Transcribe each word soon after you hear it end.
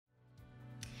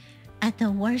at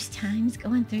the worst times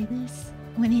going through this,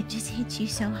 when it just hits you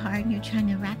so hard and you're trying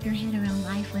to wrap your head around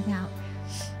life without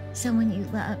someone you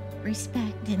love,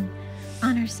 respect, and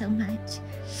honor so much.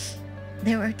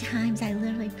 There were times I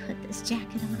literally put this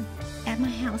jacket on at my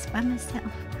house by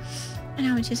myself, and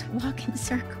I would just walk in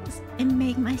circles and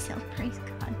make myself praise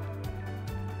God.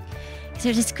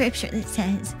 There's a scripture that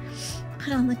says,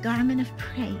 put on the garment of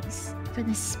praise for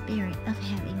the spirit of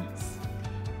heaviness.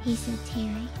 He said,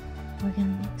 Terry, we're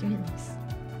going to get through this.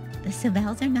 The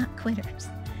Savelles are not quitters.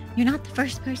 You're not the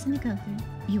first person to go through.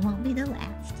 You won't be the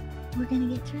last. We're going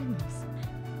to get through this.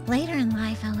 Later in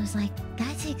life, I was like,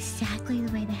 that's exactly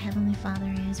the way the Heavenly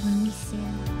Father is when we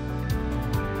sin.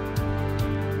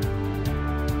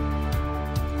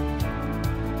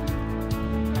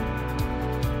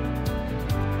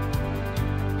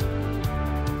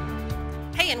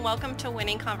 And welcome to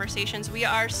Winning Conversations. We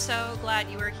are so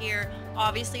glad you are here.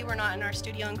 Obviously, we're not in our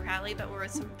studio in Crowley, but we're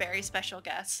with some very special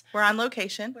guests. We're on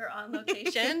location. We're on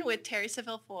location with Terri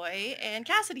Savelle Foy and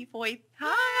Kassidi Foy.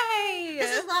 Hi.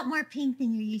 This is a lot more pink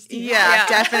than you're used to. Yeah,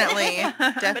 definitely.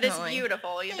 Definitely. But it's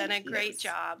beautiful. You've done a great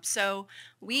job. So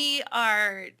we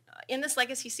are in this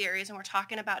legacy series, and we're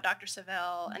talking about Dr.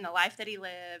 Savelle and the life that he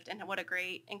lived and what a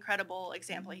great, incredible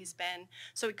example he's been.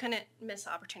 So we couldn't miss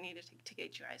the opportunity to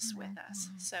get you guys with us.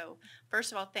 So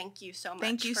first of all, thank you so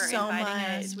much for inviting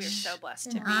us. We're so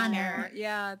blessed to be here.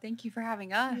 Yeah, thank you for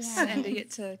having us and to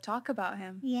get to talk about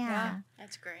him. Yeah.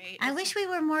 That's great. I wish we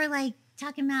were more like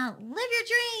talking about live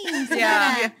your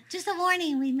dreams. Just a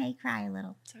warning, we may cry a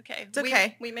little. It's okay. It's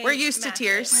okay. We're used to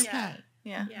tears. Okay.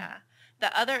 Yeah.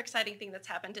 The other exciting thing that's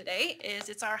happened today is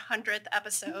it's our 100th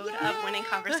episode of Winning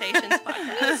Conversations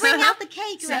podcast. Bring out the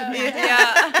cake right now.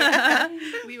 Yeah.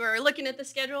 We were looking at the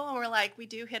schedule and we're like, we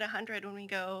do hit 100 when we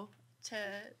go to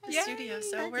the studio.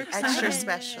 So we're excited. Extra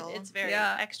special. It's very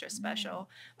extra special.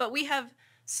 But we have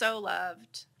so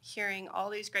loved hearing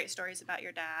all these great stories about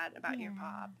your dad, about your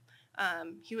pop.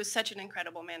 He was such an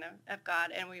incredible man of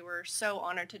God, and we were so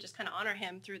honored to just kind of honor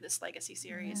him through this legacy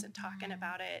series and talking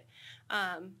about it.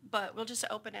 But we'll just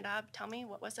open it up. Tell me,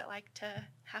 what was it like to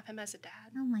have him as a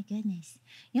dad? Oh, my goodness.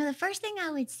 You know, the first thing I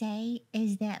would say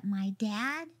is that my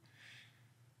dad,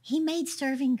 he made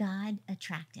serving God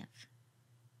attractive.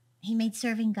 He made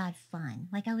serving God fun.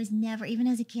 Like I was never, even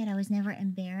as a kid, I was never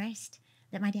embarrassed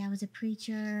that my dad was a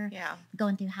preacher,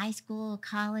 going through high school,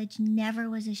 college, never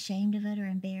was ashamed of it or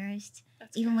embarrassed.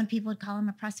 Even when people would call him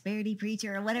a prosperity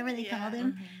preacher or whatever they called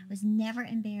him, was never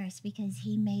embarrassed because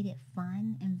he made it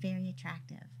fun and very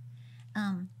attractive.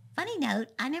 Funny note,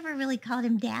 I never really called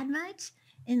him dad much,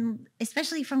 and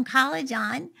especially from college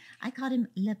on, I called him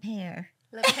Le Père.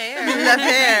 Le Père. Le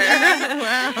Père.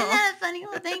 Wow. Isn't that a funny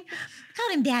little thing? I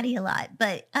called him daddy a lot,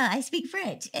 but I speak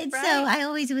French. And so I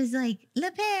always was like,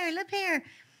 Le Père, Le Père.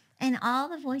 And all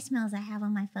the voicemails I have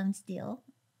on my phone still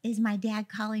is my dad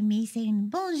calling me saying,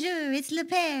 bonjour, it's Le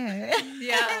Père.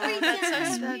 Yeah.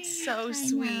 That's so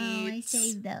sweet. I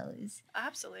saved those.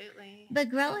 Absolutely. But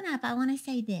growing up, I want to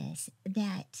say this,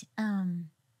 that one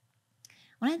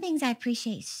of the things I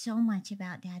appreciate so much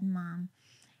about Dad and Mom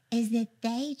is that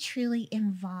they truly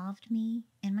involved me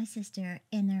and my sister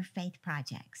in their faith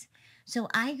projects. So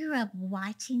I grew up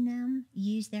watching them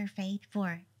use their faith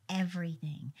for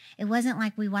everything. It wasn't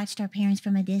like we watched our parents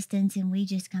from a distance and we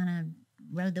just kind of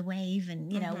rode the wave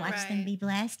and, you know, watched them be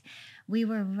blessed. We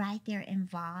were right there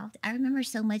involved. I remember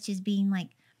so much as being like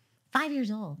 5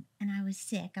 years old and I was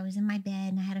sick. I was in my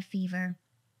bed and I had a fever.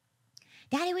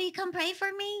 Daddy, will you come pray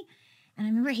for me? And I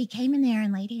remember he came in there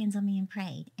and laid hands on me and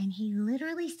prayed. And he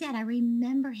literally said, I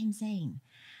remember him saying,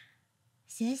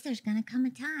 sis, there's going to come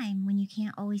a time when you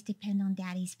can't always depend on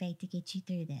daddy's faith to get you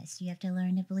through this. You have to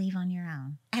learn to believe on your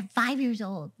own. At 5 years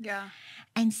old. Yeah.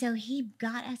 And so he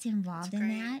got us involved in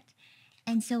that.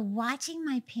 And so watching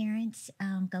my parents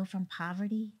go from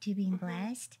poverty to being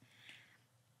blessed,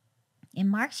 it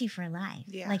marks you for life.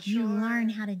 Yeah, like you learn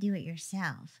how to do it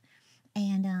yourself.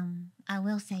 And I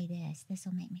will say this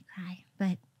will make me cry,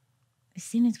 but as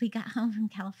soon as we got home from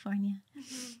California,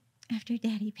 after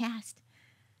Daddy passed,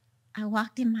 I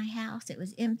walked in my house. It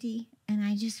was empty, and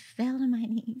I just fell to my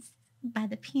knees by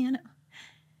the piano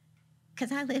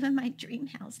because I live in my dream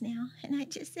house now. And I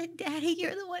just said, Daddy,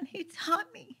 you're the one who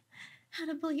taught me how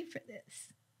to believe for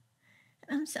this.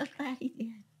 And I'm so glad he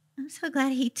did. I'm so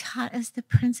glad he taught us the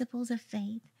principles of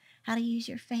faith, how to use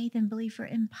your faith and believe for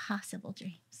impossible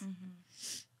dreams.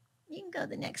 You can go to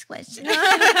the next question. No,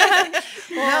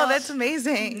 that's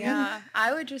amazing. Yeah.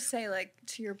 I would just say, like,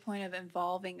 to your point of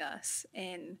involving us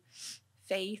in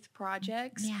faith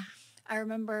projects. Yeah. I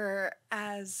remember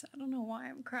I don't know why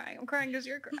I'm crying. I'm crying because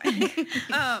you're crying.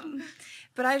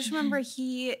 But I just remember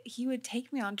he would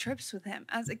take me on trips with him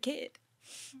as a kid.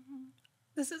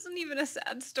 This isn't even a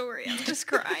sad story. I'm just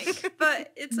crying.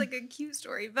 But it's like a cute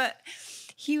story. But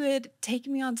he would take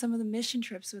me on some of the mission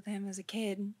trips with him as a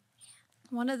kid.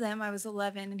 One of them, I was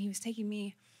 11, and he was taking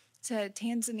me to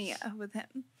Tanzania with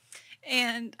him.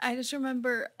 And I just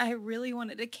remember I really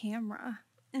wanted a camera.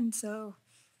 And so,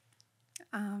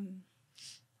 let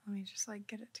me just like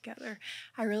get it together.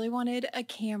 I really wanted a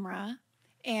camera.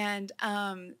 And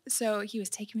so he was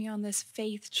taking me on this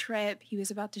faith trip. He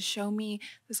was about to show me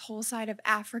this whole side of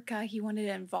Africa. He wanted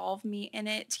to involve me in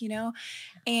it, you know.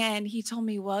 And he told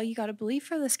me, well, you got to believe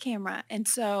for this camera. And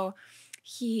so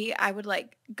I would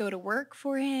like go to work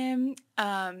for him.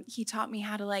 He taught me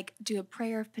how to like do a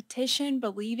prayer of petition,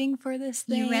 believing for this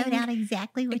thing. You wrote out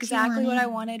exactly what I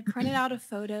wanted, printed out a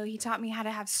photo. He taught me how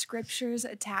to have scriptures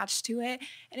attached to it.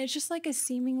 And it's just like a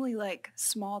seemingly like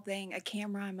small thing, a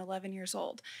camera. I'm 11 years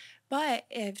old, but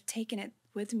I've taken it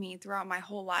with me throughout my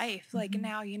whole life. Like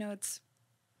now, you know, it's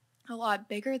a lot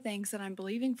bigger things that I'm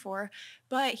believing for,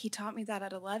 but he taught me that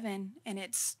at 11, and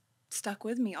it's stuck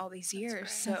with me all these years.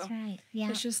 So That's right. Yeah.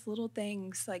 it's just little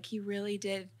things. Like he really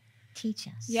did Teach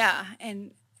us. Yeah,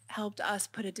 and helped us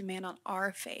put a demand on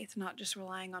our faith, not just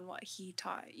relying on what he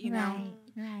taught, you know?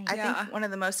 Right. I think one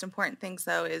of the most important things,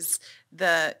 though, is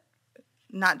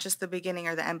not just the beginning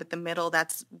or the end, but the middle.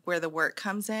 That's where the work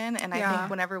comes in. And I think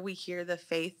whenever we hear the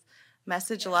faith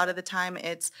message, a lot of the time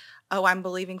it's, oh, I'm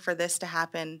believing for this to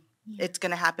happen. It's going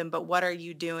to happen, but what are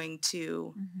you doing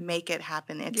to make it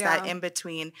happen? It's that in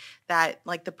between, that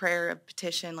like the prayer of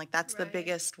petition, like that's the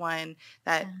biggest one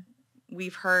that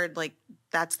we've heard. Like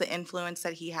that's the influence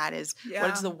that he had is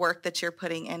what is the work that you're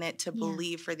putting in it to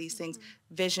believe for these things.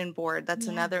 Vision board, that's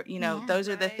another, you know, those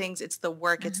are the things. It's the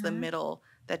work, it's the middle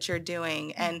that you're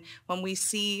doing. And when we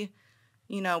see,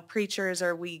 you know, preachers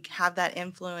or we have that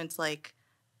influence like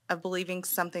of believing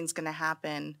something's going to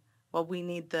happen, well, we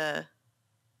need the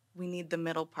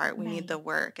middle part. We need the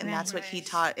work. And that's what he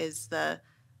taught is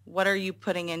what are you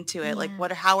putting into it? Like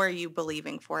how are you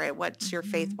believing for it? What's your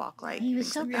faith walk like? He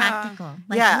was so practical.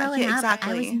 Like growing up,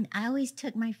 exactly. I always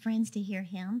took my friends to hear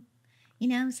him. You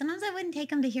know, sometimes I wouldn't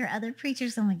take them to hear other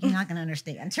preachers. I'm like, you're not going to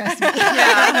understand. Trust me.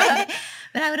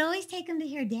 But I would always take them to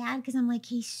hear Dad because I'm like,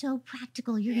 he's so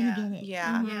practical. You're going to get it.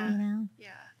 Yeah. You know?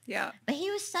 Yeah. But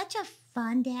he was such a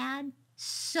fun dad.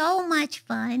 So much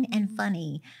fun and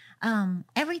funny.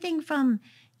 Everything from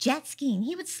jet skiing.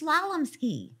 He would slalom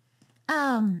ski.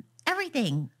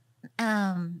 Everything.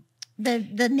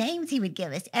 The names he would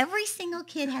give us. Every single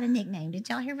kid had a nickname. Did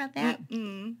y'all hear about that?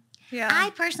 Mm-mm. Yeah. I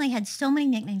personally had so many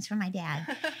nicknames for my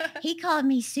dad. He called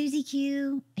me Susie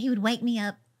Q. He would wake me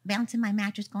up, bouncing my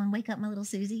mattress, going, wake up, my little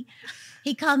Susie.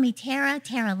 He called me Tara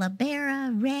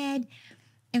Libera, Red.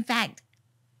 In fact,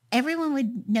 everyone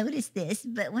would notice this,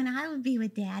 but when I would be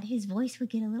with Dad, his voice would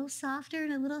get a little softer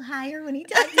and a little higher when he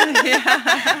talked to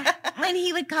me. When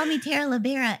he would call me Terri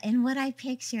Libera, and what I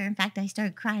picture, in fact, I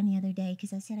started crying the other day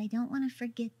because I said, I don't want to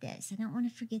forget this. I don't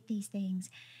want to forget these things.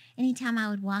 Anytime I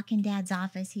would walk in Dad's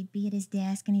office, he'd be at his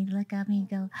desk and he'd look up and he'd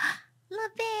go,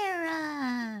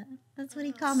 Libera. That's what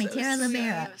he called me, Terri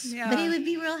Libera. But he would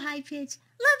be real high pitched,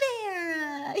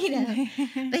 Libera, you know.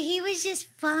 But he was just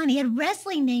fun. He had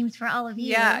wrestling names for all of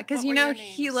you. Yeah, because, you know, your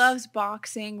he names? loves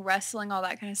boxing, wrestling, all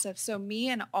that kind of stuff. So me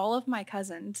and all of my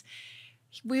cousins,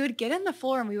 we would get in the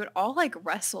floor and we would all like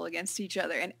wrestle against each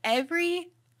other. And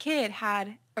every kid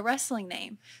had a wrestling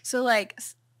name. So like,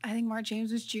 I think Mark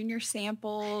James was Junior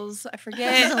Samples. I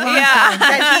forget.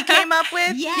 That he came up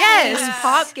with? Yes.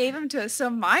 Pop gave him to us.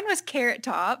 So mine was Carrot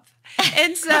Top.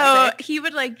 And so he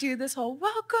would like do this whole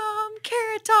welcome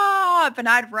Carrot Top, and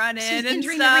I'd run in and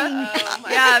stuff.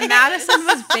 Madison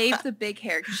was Babe the Big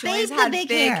Hair because she always had big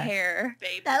hair.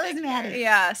 Babe, That was Maddie.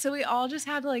 Yeah, so we all just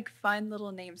had like fun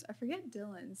little names. I forget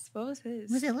Dylan's. What was his?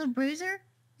 Was it Little Bruiser?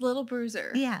 Little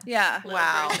Bruiser? Yeah. Yeah.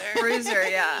 Wow. Bruiser.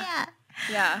 Yeah.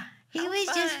 Yeah. He How was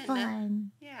just fun.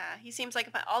 fun. Yeah, he seems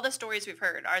like all the stories we've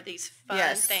heard are these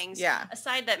fun things. Yeah.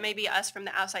 Aside that maybe us from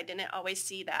the outside didn't always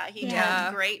see that. He Yeah.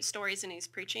 told great stories in his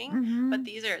preaching, Mhm. but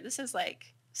this is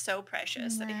like so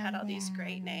precious that he had all these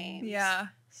great names. Yeah.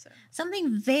 So.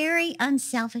 Something very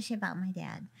unselfish about my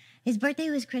dad. His birthday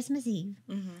was Christmas Eve.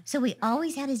 So we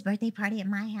always had his birthday party at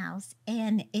my house.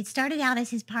 And it started out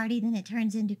as his party, then it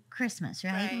turns into Christmas,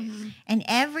 right? Right. And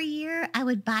every year I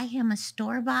would buy him a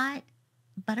store-bought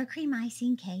buttercream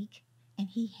icing cake. And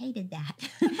he hated that.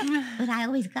 But I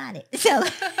always got it. So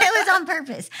it was on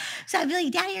purpose. So I'd be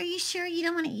like, Daddy, are you sure you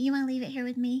want to leave it here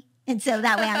with me? And so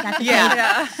that way I got the cake.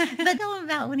 Yeah. But tell him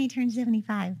about when he turned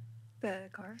 75. The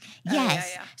car?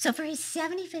 Yes. Yeah. So for his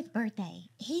 75th birthday,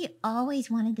 he always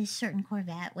wanted this certain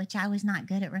Corvette, which I was not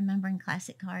good at remembering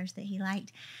classic cars that he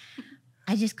liked.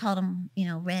 I just called them,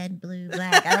 red, blue,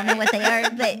 black. I don't know what they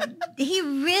are, but he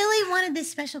really wanted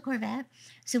this special Corvette.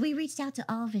 So we reached out to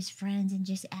all of his friends and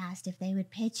just asked if they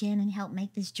would pitch in and help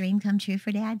make this dream come true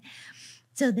for Dad.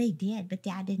 So they did, but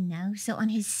Dad didn't know. So on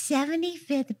his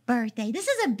 75th birthday, this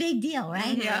is a big deal,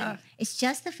 right? Yeah. It's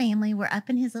just the family. We're up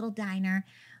in his little diner.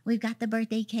 We've got the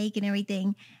birthday cake and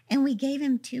everything. And we gave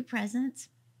him 2 presents.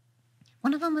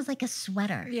 One of them was like a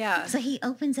sweater. Yeah. So he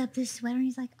opens up this sweater and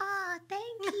he's like, "Oh,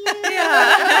 thank you."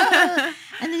 Yeah.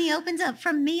 And then he opens up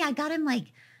from me. I got him like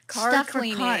Car stuff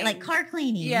cleaning. for car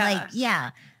cleaning.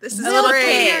 Yeah. This is Wheel little great.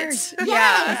 cleaners. Yeah.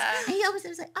 Yes. And he opens it,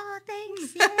 was like, "Oh,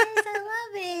 thanks. Yes, I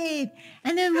love it."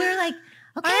 And then we were like,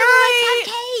 "Okay, All well,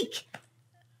 let's have cake."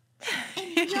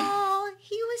 And y'all,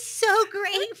 he was so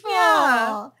grateful.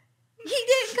 Yeah. He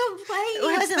didn't complain. He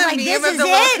What's wasn't the like, meme "This of is the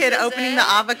little it." kid This is opening it. the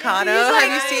avocado? He's Have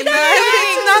like, you seen "Yes, that?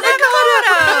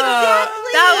 exactly.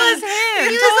 That was him.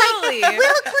 He was totally. like,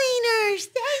 "Wheel cleaners,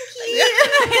 thank you."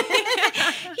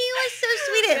 He was so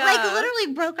sweet. It like Yeah.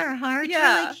 literally broke our hearts. We're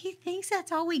Yeah. like, he thinks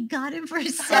that's all we got him for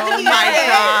his Oh 70th my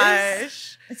birthday.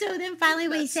 gosh. So then finally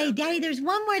we That's say, so "Daddy, great. there's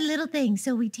one more little thing."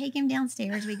 So we take him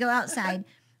downstairs. We go outside.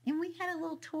 And we had a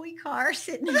little toy car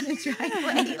sitting in the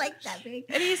driveway, like that big.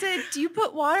 And he said, "Do you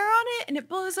put water on it and it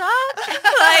blows up?"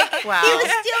 Like, Wow. He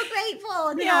was still grateful.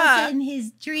 And then all of a Yeah. sudden his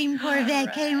dream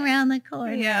Corvette came around the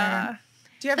corner. Yeah.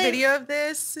 Do you have But- video of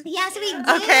this? Yes, we did.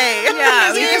 Okay.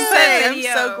 Yeah, we did. can say. I'm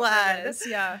video so for glad. this,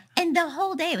 Yeah. And the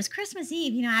whole day, it was Christmas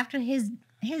Eve, after his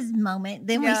moment.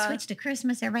 Then we Yeah. switched to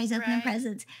Christmas. Everybody's opening Right.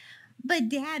 presents. But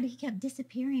Dad, he kept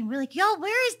disappearing. We're like, "Y'all,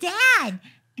 where is Dad?"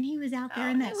 And he was out there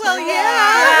in that. Well, sweater.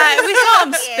 yeah. Yeah, we saw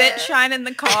him Yeah. spit shine in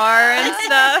the car and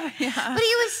stuff. Yeah. But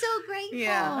he was so grateful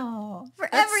Yeah. for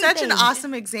That's everything. such an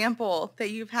awesome example that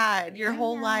you've had your I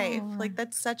whole life. know. Like,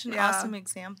 that's such an Yeah. awesome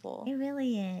example. It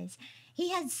really is. He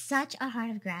had such a heart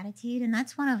of gratitude, and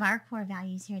that's one of our core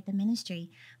values here at the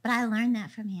ministry. But I learned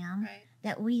that from him, Right.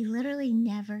 that we literally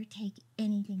never take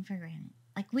anything for granted.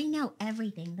 Like, we know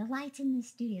everything. The lights in the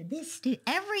studio,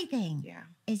 everything Yeah.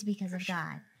 is because For of sure.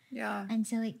 God. Yeah. And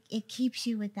so it keeps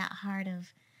you with that heart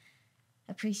of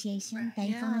appreciation, Right.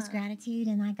 thankfulness, Yeah. gratitude.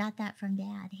 And I got that from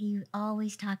Dad. He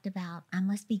always talked about, I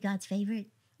must be God's favorite,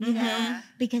 you know, Yeah.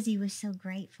 because he was so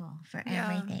grateful for Yeah.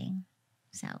 everything.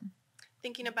 So,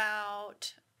 Thinking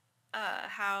about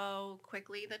how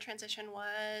quickly the transition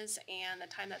was and the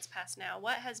time that's passed now,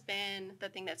 what has been the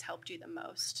thing that's helped you the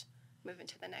most moving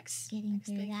to the next getting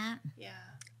through thing? that. Yeah.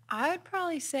 I would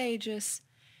probably say just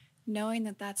knowing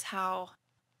that that's how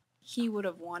he would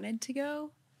have wanted to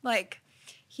go. Like,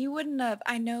 he wouldn't have,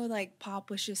 I know like Pop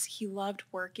was just, he loved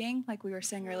working. Like we were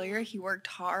saying earlier, he worked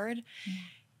hard. Yeah.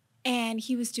 And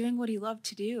he was doing what he loved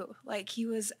to do. Like he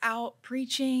was out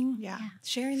preaching, Yeah.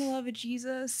 sharing the love of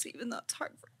Jesus, even though it's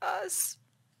hard for us,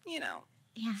 Yeah.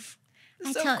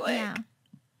 It's so quick. I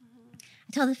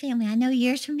told the family, I know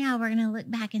years from now, we're going to look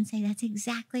back and say that's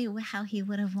exactly how he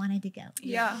would have wanted to go.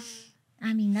 Yeah.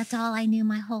 I mean, that's all I knew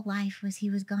my whole life was he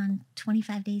was gone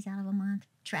 25 days out of a month,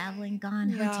 traveling, gone,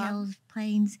 Yeah. hotels,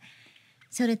 planes.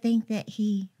 So to think that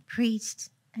he preached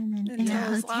and then in a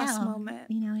Until his hotel, last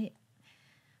moment.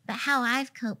 But how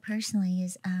I've coped personally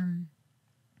is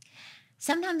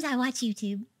sometimes I watch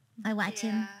YouTube. I watch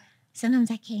him.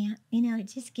 Sometimes I can't. It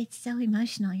just gets so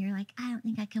emotional. You're like, I don't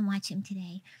think I can watch him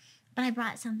today. But I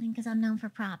brought something because I'm known for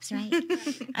props, right?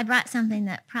 I brought something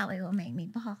that probably will make me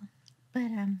bawl.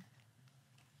 But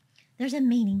there's a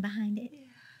meaning behind it.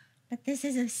 But this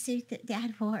is a suit that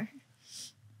Dad wore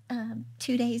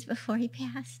 2 days before he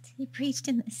passed. He preached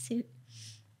in this suit.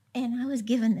 And I was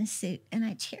given this suit, and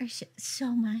I cherish it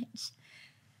so much.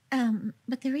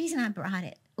 But the reason I brought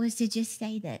it was to just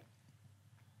say that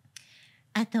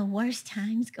at the worst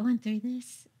times going through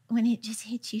this, when it just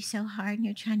hits you so hard and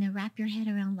you're trying to wrap your head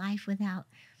around life without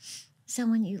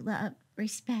someone you love,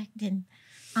 respect, and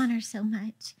honor so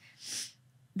much,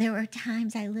 there were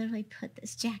times I literally put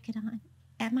this jacket on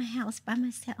at my house by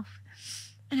myself,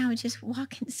 and I would just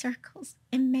walk in circles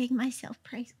and make myself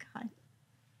praise God.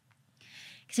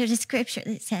 Because there's a scripture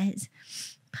that says,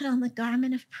 put on the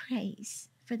garment of praise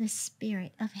for the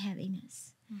spirit of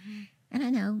heaviness. Mm-hmm. And I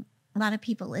know a lot of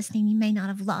people listening, you may not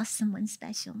have lost someone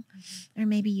special, or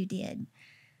maybe you did.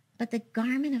 But the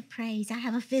garment of praise, I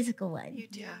have a physical one. You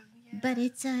do. Yeah. Yeah. But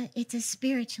it's a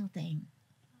spiritual thing.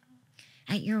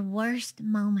 At your worst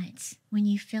moments, when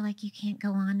you feel like you can't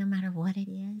go on no matter what it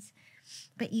is,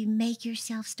 but you make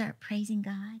yourself start praising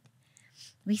God,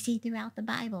 We see throughout the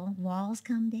Bible, walls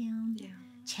come down,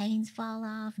 chains fall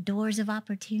off, doors of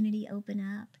opportunity open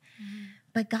up.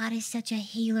 But God is such a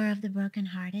healer of the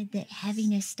brokenhearted that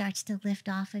heaviness starts to lift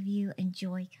off of you and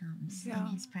joy comes in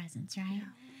his presence, right?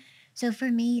 So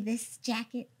for me, this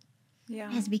jacket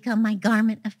has become my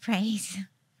garment of praise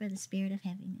for the spirit of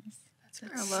heaviness.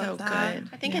 That's so good.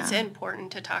 I think it's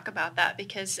important to talk about that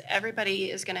because everybody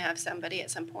is going to have somebody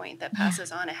at some point that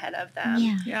passes on ahead of them.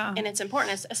 And it's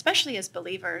important, especially as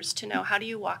believers, to know how do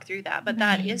you walk through that. But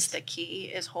that is the key,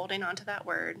 is holding on to that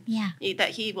word. That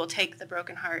he will take the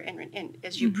broken heart and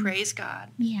as you praise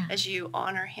God, as you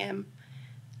honor him,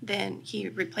 then he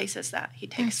replaces that. He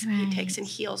takes and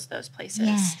heals those places.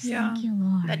 Yes, thank you,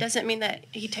 Lord. That doesn't mean that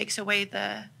he takes away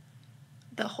the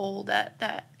hole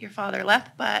that your father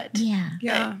left, but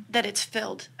that it's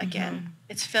filled again.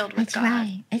 It's filled with God. That's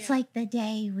right. It's like the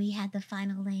day we had the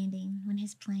final landing when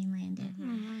his plane landed.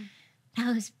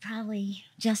 That was probably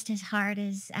just as hard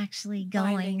as actually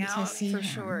going to see him.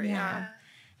 Sure,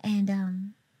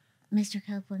 And Mr.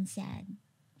 Copeland said,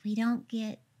 we don't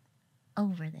get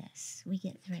over this. We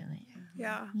get through it.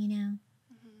 You know?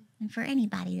 And for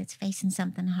anybody that's facing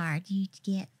something hard, you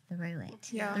get through it.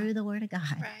 Through the word of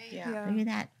God. Through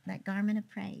that garment of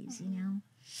praise, you know.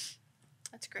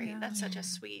 That's great. That's such a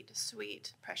sweet,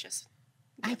 precious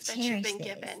gift that you've been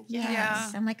given.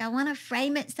 Yes. I'm like, I want to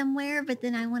frame it somewhere, but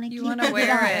then I want to keep it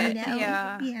wear it. You know?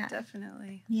 Yeah,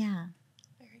 definitely. Yeah.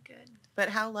 Very good. But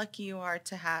how lucky you are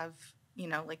to have, you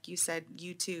know, like you said,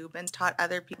 YouTube, and taught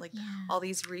other people, like all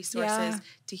these resources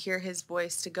to hear his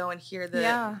voice, to go and hear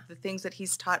the things that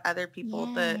he's taught other people.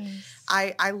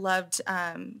 I loved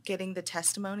getting the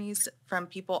testimonies from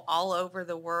people all over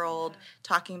the world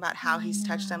talking about how he's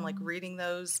touched them. Like reading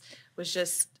those was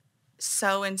just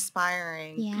so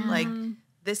inspiring. Like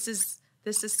this is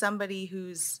somebody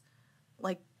who's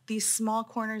like these small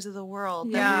corners of the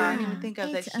world that we don't even think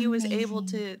of, that he was able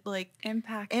to like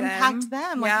impact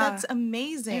them. Like that's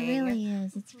amazing. It really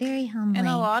is. It's very humbling. And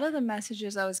a lot of the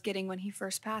messages I was getting when he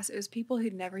first passed, it was people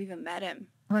who'd never even met him.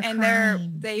 And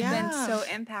they've been so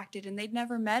impacted, and they'd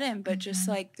never met him, but just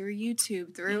like through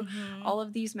YouTube, through all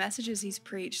of these messages he's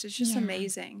preached, it's just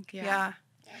amazing.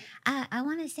 I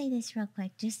want to say this real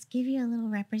quick, just give you a little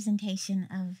representation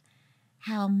of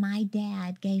how my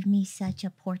dad gave me such a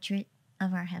portrait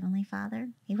of our Heavenly Father.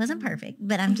 He wasn't perfect,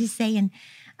 but I'm just saying,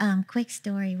 quick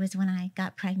story was when I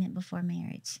got pregnant before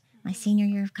marriage, my senior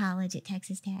year of college at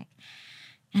Texas Tech.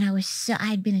 And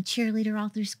I'd been a cheerleader all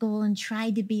through school and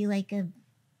tried to be like a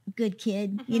good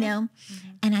kid, you know,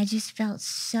 and I just felt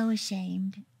so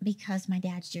ashamed because my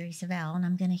dad's Jerry Savelle and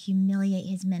I'm going to humiliate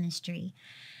his ministry.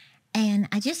 And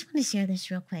I just want to share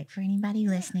this real quick for anybody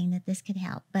listening that this could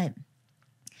help. But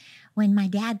when my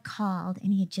dad called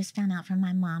and he had just found out from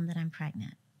my mom that I'm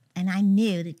pregnant, and I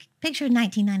knew that, picture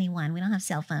 1991, we don't have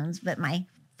cell phones, but my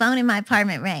phone in my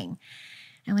apartment rang.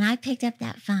 And when I picked up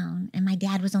that phone, and my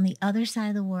dad was on the other side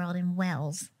of the world in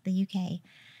Wales, the UK,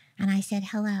 and I said,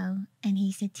 hello, and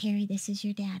he said, Terri, this is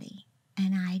your daddy.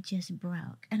 And I just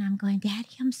broke. And I'm going, Daddy,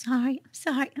 I'm sorry.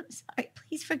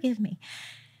 Please forgive me.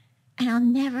 And I'll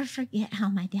never forget how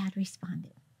my dad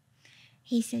responded.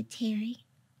 He said, Terri,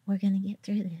 we're going to get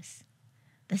through this.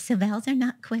 The Savelles are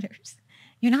not quitters.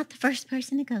 You're not the first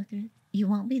person to go through it. You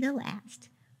won't be the last.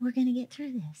 We're going to get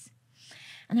through this.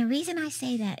 And the reason I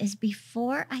say that is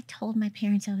before I told my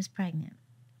parents I was pregnant,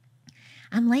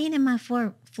 I'm laying in my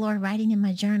floor writing in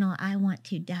my journal, I want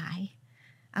to die.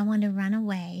 I want to run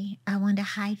away. I want to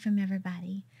hide from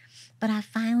everybody. But I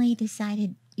finally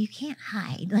decided, you can't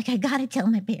hide. Like, I got to tell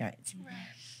my parents. Right.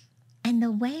 And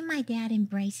the way my dad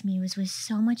embraced me was with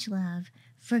so much love,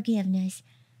 forgiveness,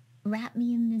 wrapped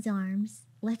me in his arms.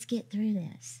 Let's get through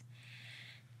this.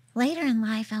 Later in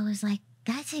life, I was like,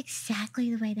 that's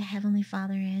exactly the way the Heavenly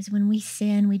Father is. When we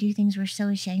sin, we do things we're so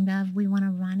ashamed of. We want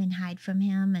to run and hide from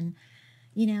him. And,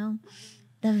 you know,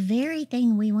 the very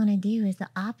thing we want to do is the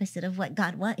opposite of what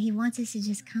God wants. He wants us to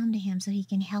just come to him so he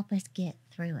can help us get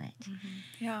through it.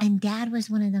 And Dad was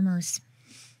one of the most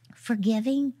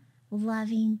forgiving,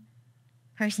 loving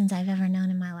persons I've ever known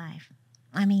in my life.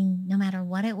 I mean, no matter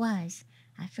what it was,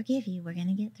 I forgive you. We're going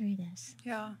to get through this.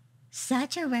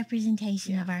 Such a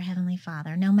representation of our Heavenly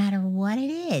Father. No matter what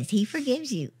it is, he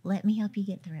forgives you. Let me help you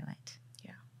get through it.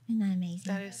 Isn't that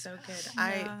amazing? That is so good.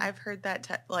 I've heard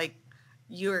that, like,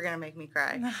 you are going to make me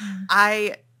cry.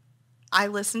 I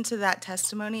listened to that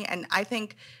testimony, and I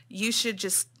think you should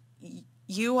just,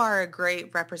 you are a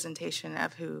great representation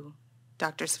of who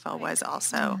Dr. Savelle was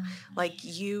also. Like,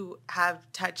 you have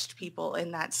touched people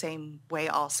in that same way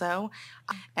also.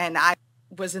 And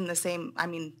was in the same, I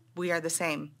mean, we are the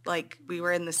same. Like, we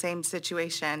were in the same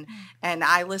situation. And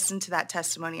I listened to that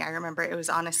testimony. I remember it was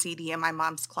on a CD in my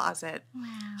mom's closet. Wow.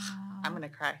 I'm going to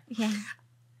cry. Yeah.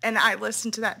 And I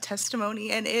listened to that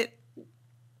testimony, and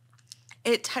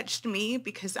it touched me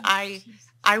because I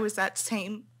was that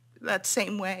same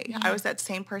way. Yeah. I was that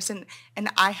same person. And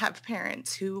I have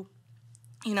parents who,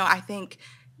 you know, I think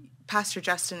Pastor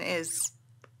Justin is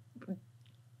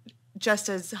just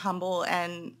as humble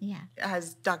and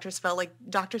as Dr. Savelle. Like,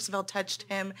 Dr. Savelle touched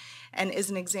him and is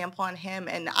an example on him.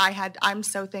 And I'm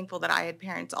so thankful that I had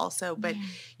parents also. But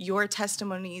your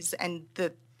testimonies and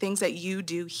the things that you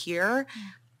do here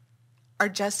are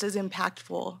just as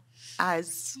impactful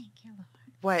as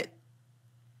what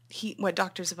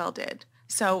Dr. Savelle did.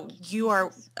 So you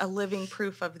are a living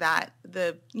proof of that.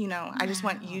 I just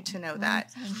want you to know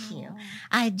that. Thank you.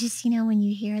 I just, when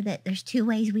you hear that there's 2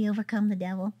 ways we overcome the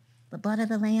devil, the blood of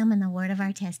the Lamb and the word of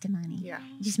our testimony. Yeah.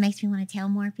 It just makes me want to tell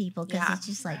more people because it's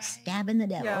just like stabbing the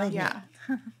devil, isn't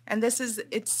it? And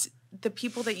it's the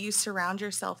people that you surround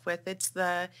yourself with. It's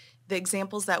the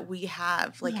examples that we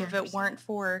have. Like, if it weren't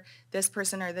for this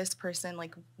person or this person,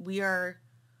 like, we are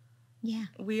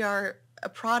a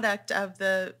product of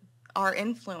our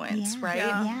influence, right?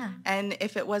 Yeah. And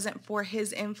if it wasn't for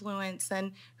his influence,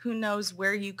 then who knows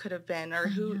where you could have been or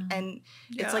who, and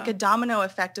it's like a domino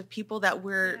effect of people that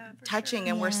we're touching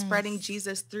and we're spreading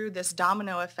Jesus through this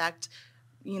domino effect.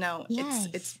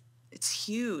 It's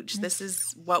huge. This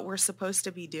is what we're supposed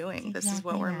to be doing. This is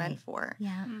what we're meant for.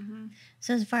 Yeah. Mm-hmm.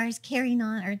 So as far as carrying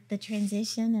on or the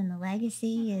transition and the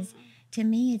legacy is, to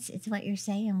me, it's what you're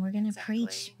saying. We're going to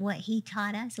preach what he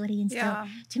taught us, what he instilled. Yeah.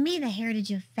 To me, the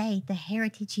heritage of faith, the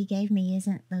heritage he gave me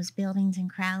isn't those buildings in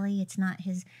Crowley. It's not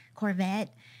his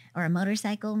Corvette or a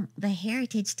motorcycle. The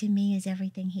heritage to me is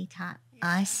everything he taught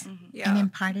us and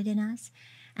imparted in us.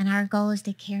 And our goal is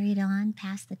to carry it on,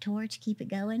 pass the torch, keep it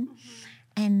going.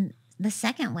 And the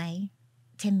second way,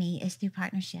 to me, is through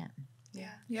partnership.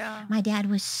 Yeah. My dad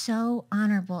was so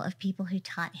honorable of people who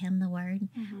taught him the word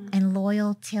and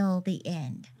loyal till the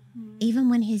end. Even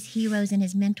when his heroes and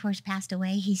his mentors passed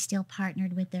away, he still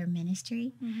partnered with their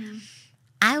ministry.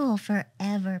 I will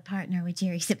forever partner with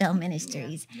Jerry Savelle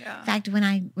Ministries. In fact, when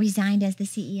I resigned as the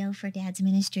CEO for Dad's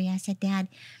ministry, I said, Dad,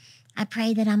 I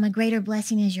pray that I'm a greater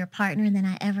blessing as your partner than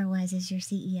I ever was as your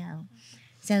CEO.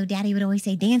 So Daddy would always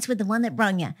say, dance with the one that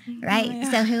brung you, right?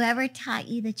 So whoever taught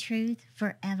you the truth,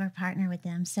 forever partner with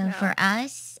them. So for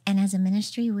us and as a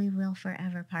ministry, we will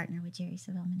forever partner with Jerry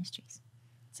Savelle Ministries.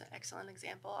 It's an excellent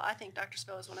example. I think Dr.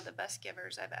 Savelle is one of the best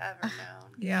givers I've ever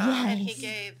known. Yes. And he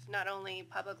gave not only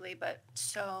publicly, but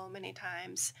so many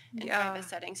times in private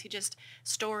settings. He just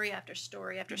story after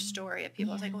story after story of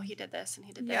people. It's like, oh, he did this and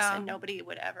he did this, and nobody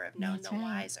would ever have known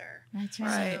wiser. That's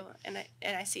right. So,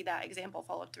 and I see that example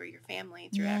followed through your family,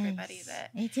 through everybody.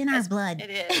 It's in our blood.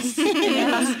 It is,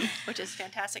 which is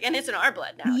fantastic. And it's in our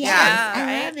blood now. Yes,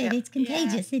 I love it. It's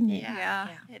contagious, isn't it? Yeah,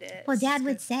 it is. Well, Dad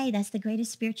would say that's the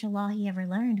greatest spiritual law he ever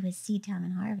learned was seed time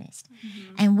and harvest.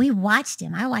 And we watched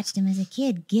him. I watched him as a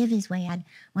kid give his way.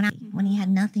 When he had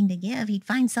nothing to give, he'd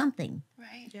find something.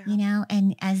 Right. Yeah.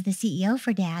 And as the CEO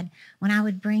for Dad, when I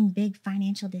would bring big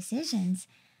financial decisions,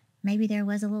 maybe there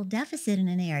was a little deficit in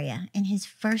an area. And his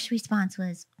first response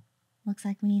was, looks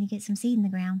like we need to get some seed in the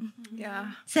ground.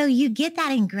 Yeah. So you get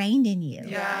that ingrained in you.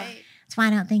 Yeah. Right. That's why I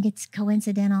don't think it's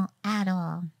coincidental at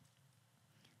all.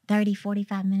 30,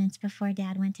 45 minutes before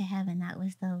Dad went to heaven, that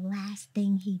was the last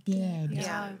thing he did.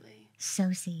 Yeah.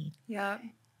 Sow seed. Yeah.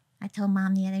 I told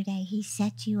Mom the other day, he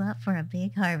set you up for a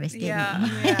big harvest, didn't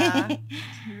he? Yeah.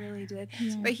 He really did.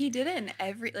 Yeah. But he did it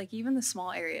in even the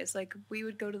small areas. Like, we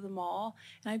would go to the mall,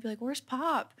 and I'd be like, where's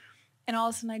Pop? And all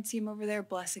of a sudden, I'd see him over there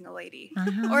blessing a lady.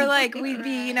 Or, like, we'd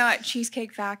be, at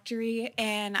Cheesecake Factory,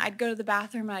 and I'd go to the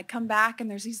bathroom, and I'd come back, and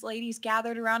there's these ladies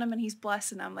gathered around him, and he's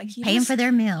blessing them. Like, he paying for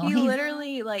their meal. He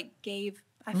literally, gave,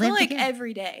 I feel like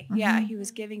every day. Yeah, he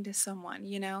was giving to someone,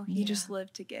 He just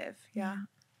lived to give. Yeah.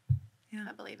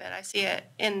 I believe it. I see it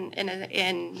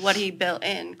in what he built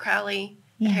in Crowley,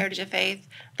 the Heritage of Faith.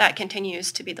 That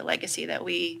continues to be the legacy that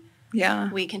we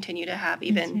continue to have,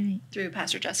 even through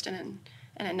Pastor Justin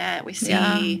and Annette. We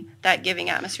see that giving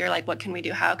atmosphere, like, what can we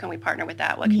do? How can we partner with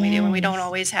that? What can we do? And we don't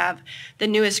always have the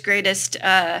newest, greatest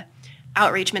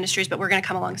outreach ministries, but we're going to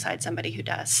come alongside somebody who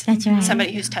does. That's right.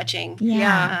 Somebody who's touching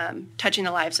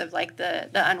the lives of, like, the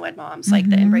unwed moms, like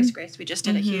the Embrace Grace. We just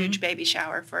did a huge baby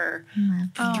shower for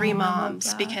 3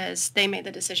 moms because they made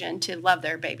the decision to love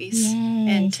their babies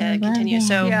and to continue.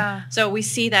 So we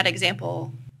see that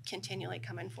example continually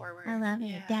coming forward. I love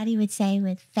it. Daddy would say,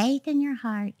 with faith in your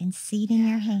heart and seed in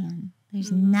your hand,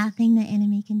 there's nothing the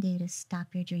enemy can do to stop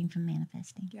your dream from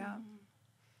manifesting. Yeah.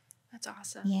 That's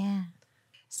awesome. Yeah.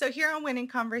 So here on Winning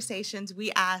Conversations,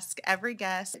 we ask every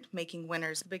guest, making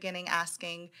winners, beginning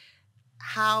asking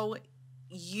how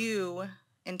you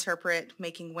interpret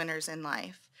making winners in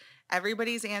life.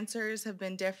 Everybody's answers have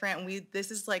been different.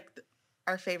 This is like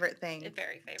our favorite thing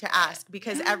to ask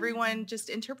because everyone just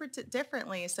interprets it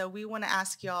differently. So we want to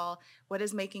ask y'all, what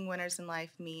does making winners in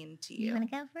life mean to you? You want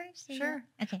to go first? Sure.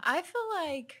 Okay. I feel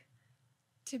like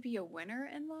to be a winner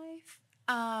in life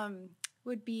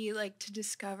would be like to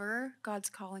discover God's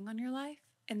calling on your life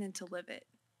and then to live it.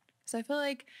 So I feel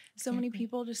like so many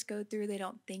people just go through, they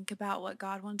don't think about what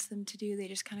God wants them to do. They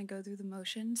just kind of go through the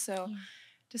motions. So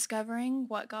discovering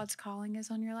what God's calling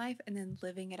is on your life and then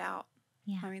living it out.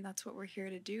 Yeah. I mean, that's what we're here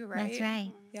to do, right? That's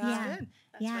right. Yeah. Yeah.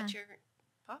 That's what your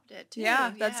pop did too.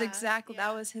 Yeah, that's exactly,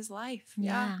 that was his life.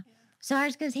 Yeah. So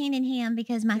ours goes hand in hand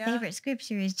because my favorite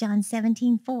scripture is John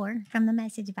 17:4 from the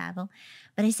Message Bible.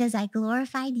 But it says, I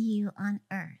glorified you on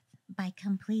earth by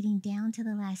completing down to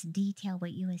the last detail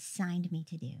what you assigned me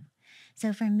to do.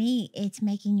 So for me, it's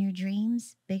making your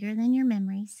dreams bigger than your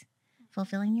memories,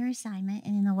 fulfilling your assignment.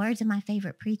 And in the words of my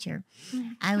favorite preacher,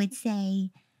 I would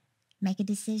say, make a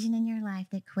decision in your life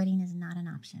that quitting is not an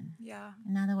option. Yeah.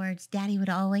 In other words, Daddy would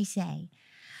always say,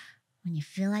 when you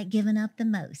feel like giving up the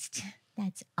most,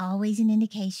 that's always an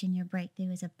indication your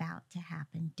breakthrough is about to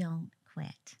happen. Don't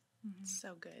quit.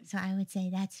 So good. So I would say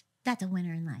that's a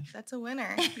winner in life. That's a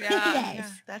winner.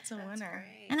 Yes. That's a winner.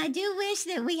 Great. And I do wish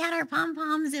that we had our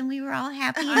pom-poms and we were all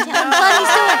happy and telling funny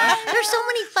stories. There's so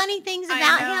many funny things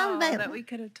about him, but that we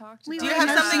could have talked about. Do you have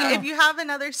something? If you have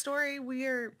another story, we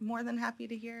are more than happy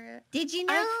to hear it. did you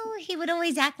know he would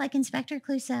always act like Inspector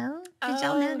Clouseau? Did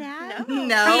y'all know that?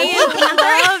 No. He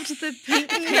loved the Pink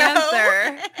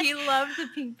Panther. He loved the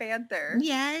Pink Panther.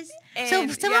 Yes. And, so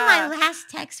some of my last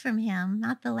texts from him,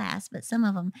 not the last, but some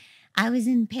of them, I was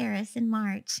in Paris in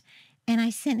March, and I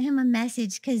sent him a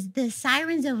message because the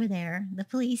sirens over there, the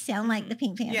police sound like the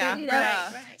Pink Panther. Yeah, you know?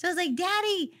 Right. So I was like,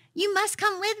 Daddy, you must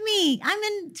come with me. I'm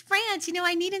in France.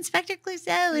 I need Inspector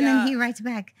Clouseau. And then he writes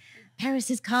back,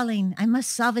 Paris is calling. I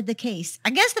must solve the case. I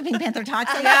guess the Pink Panther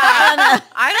talks like that.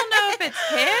 I don't know if it's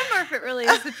him or if it really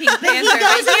is the Pink Panther. he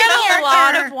goes But he had a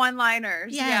lot character. of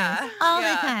one-liners. Yes, all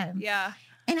the time. Yeah.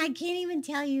 And I can't even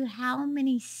tell you how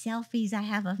many selfies I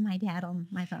have of my dad on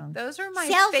my phone. Those were my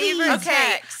Selfies. favorite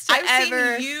texts to I've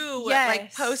ever. seen you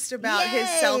Yes. post about his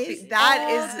Yes. selfie. That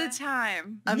all is the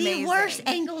time. amazing. The worst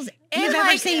angles And you've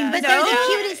ever seen, but they're the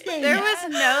cutest thing. There was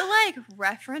no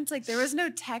reference, there was no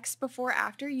text before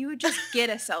after. You would just get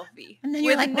a selfie. And then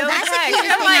you're with like, well, no that's the text. cutest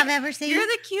You're thing like, I've ever seen. You're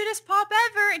the cutest pop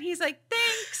ever. And he's like,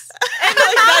 thanks. That's And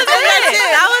that was it.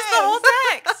 it. That was the whole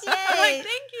text. I'm like, Yes.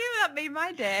 thank you. That made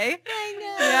my day. I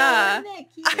know. Yeah. Isn't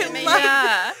that cute? It made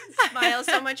Yeah. me smile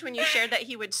so much when you shared that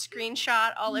he would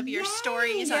screenshot all of your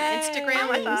stories on Instagram.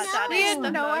 I thought that We is had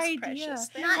the no most idea. precious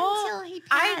thing. Not until he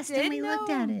passed and we looked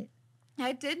at it.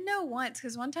 I did know once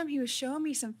because one time he was showing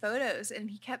me some photos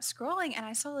and he kept scrolling and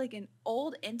I saw an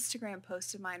old Instagram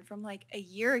post of mine from a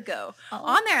year ago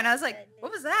on there and I was like,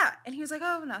 what was that? And he was like,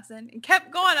 oh, nothing, and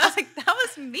kept going. I was like, that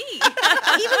was me. Even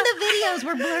the videos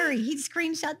were blurry. He'd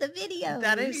screenshot the video.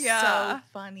 That is Yeah. so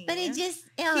funny. But it just,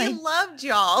 he loved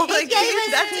y'all. He gave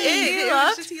us that's peace. it. He It was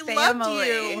loved just he family. loved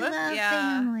he you. loved Yeah.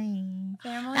 family.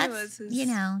 Family That's, was his...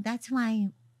 that's why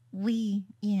we,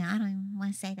 I don't even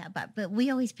want to say that, but we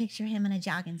always picture him in a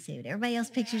jogging suit. Everybody else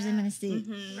pictures him in a suit.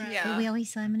 Mhm. Right. Yeah. But we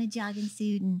always saw him in a jogging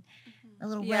suit and a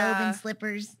little robe Yeah. and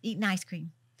slippers eating ice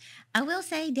cream. I will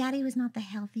say Daddy was not the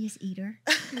healthiest eater.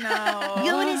 No.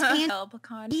 You know in his pants,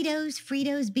 pecan. Cheetos,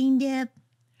 Fritos, bean dip.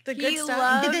 The good He stuff.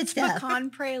 loved The good stuff. pecan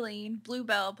praline,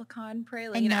 Bluebell pecan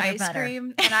praline And Nutter ice Butter.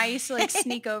 cream. And I used to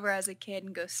sneak over as a kid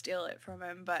and go steal it from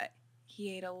him, but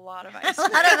he ate a lot of ice A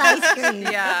cream. lot of ice cream.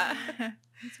 Yeah.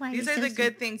 That's why These he's are so the sweet.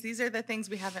 good things. These are the things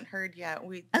we haven't heard yet. Okay,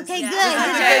 This good. is This the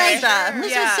is good like- stuff.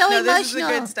 This Yeah. was so No, this is the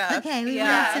emotional. good stuff. Okay, we Yeah.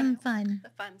 had some fun. The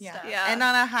fun Yeah. stuff. Yeah. And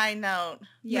on a high note,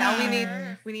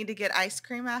 Yeah. we need to get ice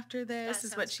cream after this. That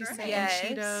Is what sounds she's great. saying. Yes.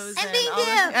 Cheetos And bean all the-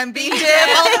 dip. and bean dip.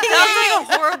 Yeah. all the Sounds like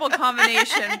a horrible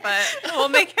combination, but we'll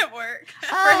make it work.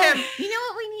 Oh, him. You know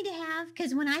what we need to have?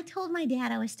 Because when I told my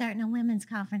dad I was starting a women's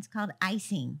conference called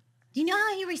Icing, do you know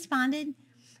how he responded?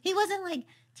 He wasn't like,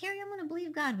 Terri, I'm going to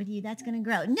believe God with you. That's going to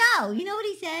grow. No. You know what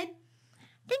he said?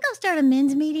 I think I'll start a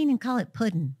men's meeting and call it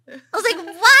pudding. I was like,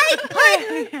 what?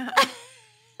 Pudding?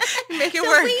 Make it So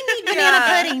work. we need banana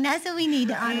Yeah. pudding. That's what we need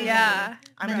to honor. Yeah.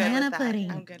 I'm Banana good with that.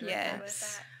 pudding. I'm good with Yes. that. With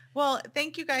that. Well,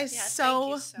 thank you guys Yeah, so,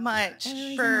 thank you so much It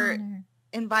was for an honor.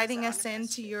 inviting That's us awesome.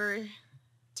 into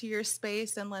your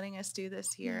space and letting us do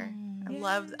this here. Yay. I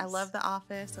love the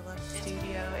office. I love the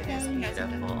studio. It is Thank you.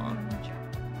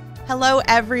 beautiful. Hello,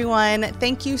 everyone.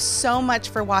 Thank you so much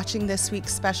for watching this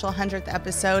week's special 100th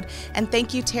episode. And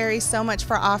thank you, Terri, so much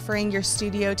for offering your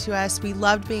studio to us. We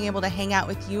loved being able to hang out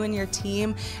with you and your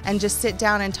team and just sit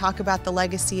down and talk about the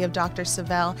legacy of Dr.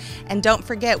 Savelle. And don't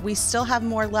forget, we still have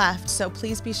more left, so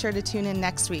please be sure to tune in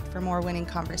next week for more winning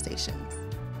conversations.